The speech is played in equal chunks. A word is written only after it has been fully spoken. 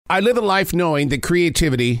I live a life knowing that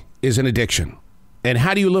creativity is an addiction. And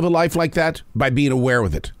how do you live a life like that? By being aware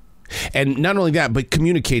with it. And not only that, but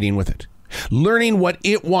communicating with it. Learning what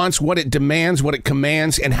it wants, what it demands, what it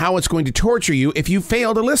commands, and how it's going to torture you if you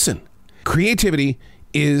fail to listen. Creativity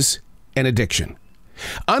is an addiction.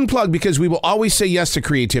 Unplugged, because we will always say yes to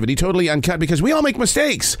creativity. Totally Uncut, because we all make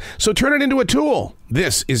mistakes. So turn it into a tool.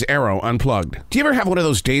 This is Arroe Unplugged. Do you ever have one of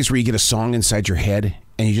those days where you get a song inside your head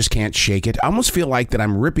and you just can't shake it? I almost feel like that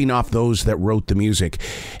I'm ripping off those that wrote the music,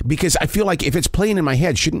 because I feel like if it's playing in my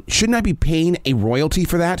head, shouldn't I be paying a royalty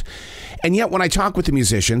for that? And yet when I talk with the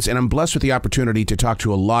musicians, and I'm blessed with the opportunity to talk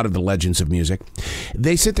to a lot of the legends of music,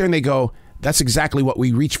 they sit there and they go, that's exactly what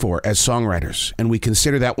we reach for as songwriters. And we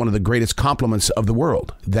consider that one of the greatest compliments of the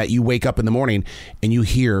world, that you wake up in the morning and you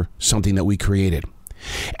hear something that we created.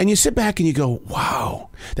 And you sit back and you go, wow,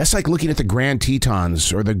 that's like looking at the Grand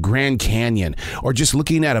Tetons or the Grand Canyon, or just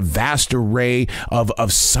looking at a vast array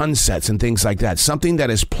of sunsets and things like that. Something that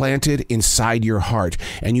is planted inside your heart,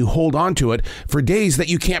 and you hold on to it for days that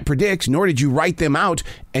you can't predict, nor did you write them out,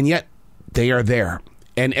 and yet they are there.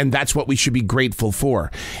 And that's what we should be grateful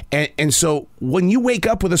for. And so when you wake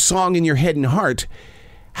up with a song in your head and heart,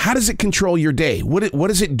 how does it control your day?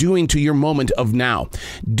 What is it doing to your moment of now?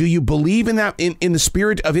 Do you believe in that, in the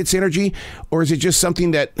spirit of its energy? Or is it just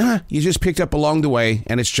something that you just picked up along the way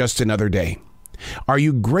and it's just another day? Are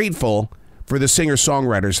you grateful for the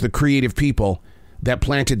singer-songwriters, the creative people that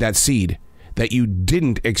planted that seed that you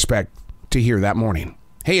didn't expect to hear that morning?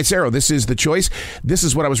 Hey, it's Arroe. This is The Choice. This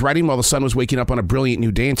is what I was writing while the sun was waking up on a brilliant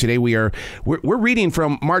new day. And today we're reading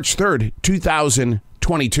from March 3rd,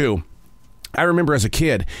 2022. I remember as a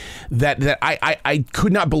kid that I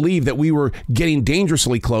could not believe that we were getting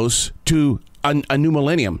dangerously close to a new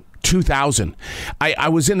millennium, 2000. I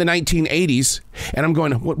was in the 1980s, and I'm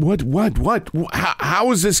going, what?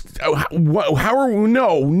 How is this? How are we?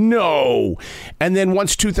 No. And then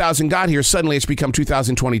once 2000 got here, suddenly it's become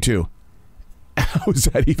 2022. How is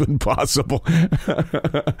that even possible?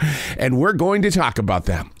 And we're going to talk about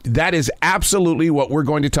that. That is absolutely what we're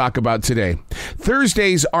going to talk about today.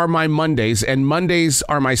 Thursdays are my Mondays, and Mondays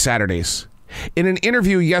are my Saturdays. In an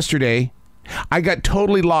interview yesterday, I got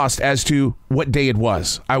totally lost as to what day it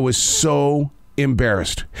was. I was so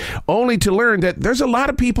embarrassed, only to learn that there's a lot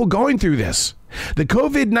of people going through this. The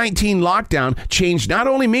COVID-19 lockdown changed not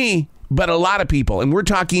only me, but a lot of people, and we're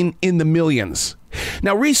talking in the millions.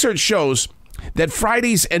 Now, research shows that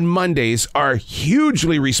Fridays and Mondays are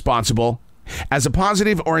hugely responsible as a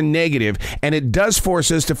positive or a negative, and it does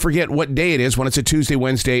force us to forget what day it is when it's a Tuesday,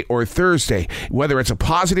 Wednesday, or Thursday. Whether it's a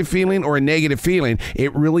positive feeling or a negative feeling,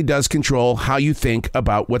 it really does control how you think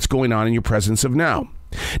about what's going on in your presence of now.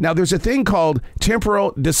 Now, there's a thing called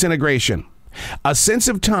temporal disintegration. A sense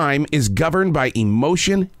of time is governed by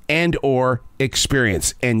emotion and or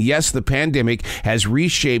experience. And yes, the pandemic has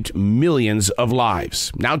reshaped millions of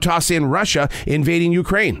lives. Now toss in Russia invading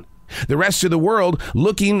Ukraine. The rest of the world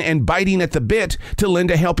looking and biting at the bit to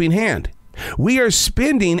lend a helping hand. We are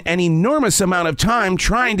spending an enormous amount of time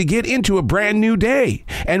trying to get into a brand new day.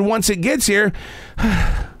 And once it gets here,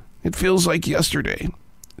 it feels like yesterday.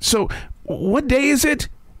 So what day is it?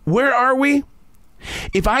 Where are we?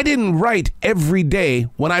 If I didn't write every day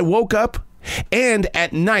when I woke up and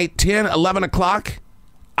at night, 10, 11 o'clock,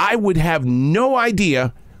 I would have no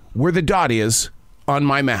idea where the dot is on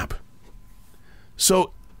my map.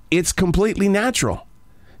 So it's completely natural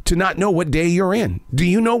to not know what day you're in. Do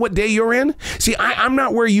you know what day you're in? See, I'm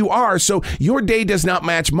not where you are, so your day does not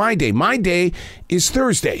match my day. My day is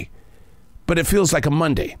Thursday, but it feels like a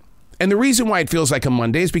Monday. And the reason why it feels like a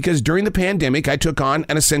Monday is because during the pandemic, I took on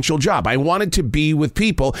an essential job. I wanted to be with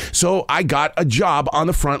people, so I got a job on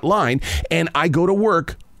the front line, and I go to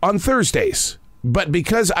work on Thursdays. But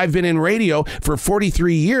because I've been in radio for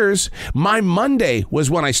 43 years, my Monday was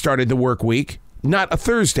when I started the work week, not a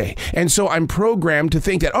Thursday. And so I'm programmed to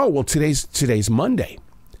think that, oh, well, today's Monday.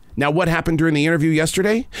 Now, what happened during the interview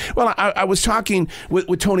yesterday? Well, I was talking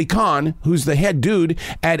with Tony Khan, who's the head dude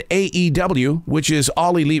at AEW, which is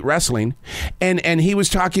All Elite Wrestling, and he was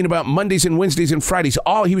talking about Mondays and Wednesdays and Fridays.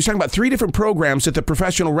 He was talking about 3 different programs that the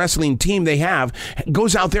professional wrestling team they have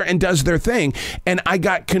goes out there and does their thing, and I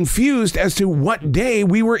got confused as to what day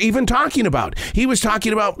we were even talking about. He was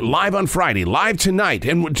talking about live on Friday, live tonight,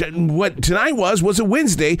 and what tonight was a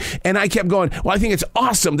Wednesday, and I kept going, well, I think it's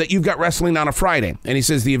awesome that you've got wrestling on a Friday. And he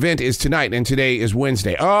says the event is tonight and today is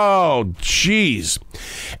Wednesday. Oh, geez.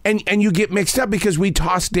 And you get mixed up because we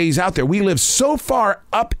toss days out there. We live so far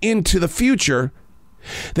up into the future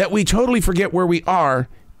that we totally forget where we are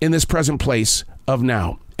in this present place of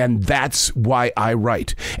now. And that's why I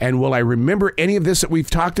write. And will I remember any of this that we've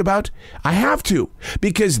talked about? I have to,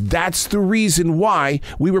 because that's the reason why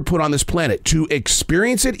we were put on this planet, to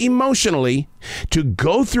experience it emotionally, to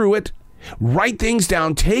go through it, write things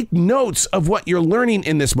down, take notes of what you're learning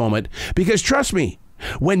in this moment, because trust me,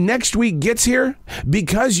 when next week gets here,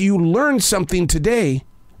 because you learned something today,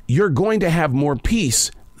 you're going to have more peace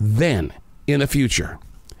then in the future.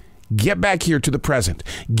 Get back here to the present.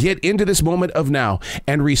 Get into this moment of now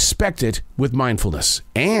and respect it with mindfulness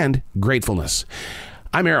and gratefulness.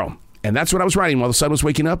 I'm Arroe, and that's what I was writing while the sun was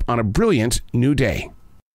waking up on a brilliant new day.